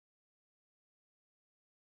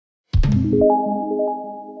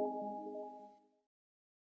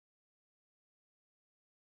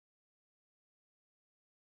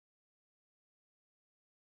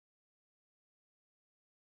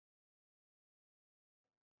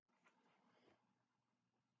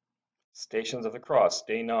Stations of the Cross,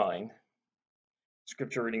 Day 9.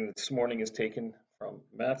 Scripture reading this morning is taken from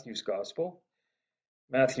Matthew's Gospel,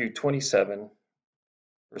 Matthew 27,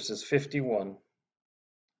 verses 51,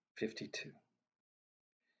 52.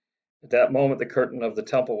 At that moment, the curtain of the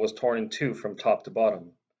temple was torn in two from top to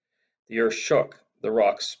bottom. The earth shook, the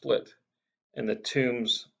rocks split, and the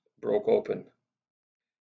tombs broke open.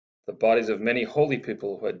 The bodies of many holy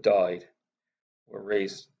people who had died were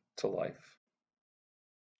raised to life.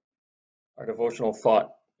 Our devotional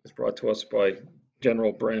thought is brought to us by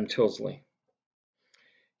General Bram Tilsley.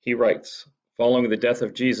 He writes, following the death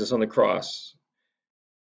of Jesus on the cross,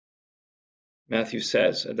 Matthew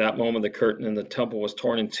says, at that moment the curtain in the temple was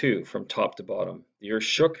torn in two from top to bottom. The earth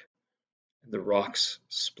shook and the rocks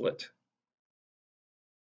split.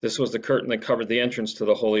 This was the curtain that covered the entrance to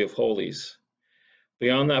the Holy of Holies.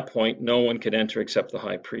 Beyond that point, no one could enter except the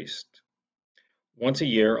high priest. Once a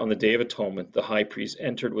year, on the Day of Atonement, the high priest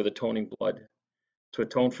entered with atoning blood to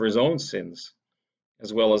atone for his own sins,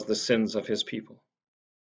 as well as the sins of his people.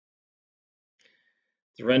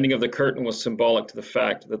 The rending of the curtain was symbolic to the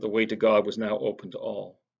fact that the way to God was now open to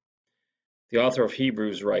all. The author of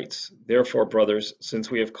Hebrews writes, therefore, brothers,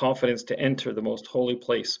 since we have confidence to enter the most holy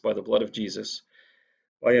place by the blood of Jesus,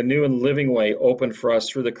 by a new and living way opened for us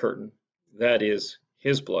through the curtain, that is,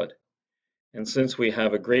 his blood, and since we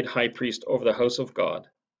have a great high priest over the house of God,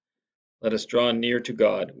 let us draw near to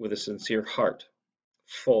God with a sincere heart,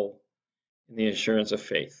 full in the assurance of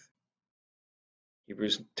faith.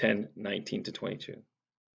 Hebrews 10:19-22.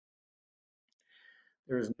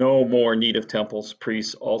 There is no more need of temples,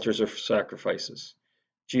 priests, altars, or sacrifices.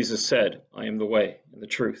 Jesus said, I am the way and the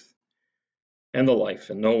truth and the life,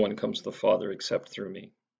 and no one comes to the Father except through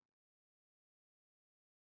me.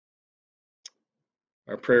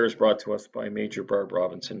 Our prayer is brought to us by Major Barb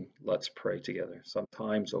Robinson. Let's pray together.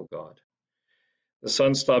 Sometimes, O God, the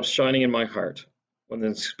sun stops shining in my heart when the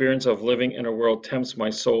experience of living in a world tempts my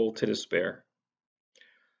soul to despair.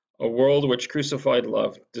 A world which crucified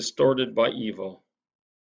love, distorted by evil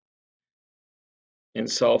and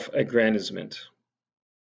self-aggrandizement.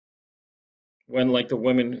 When, like the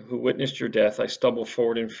women who witnessed your death, I stumble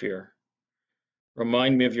forward in fear,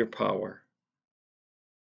 remind me of your power,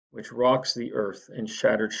 which rocks the earth in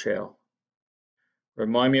shattered shale.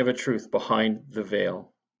 Remind me of a truth behind the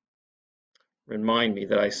veil. Remind me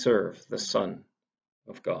that I serve the Son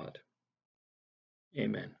of God.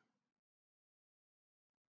 Amen.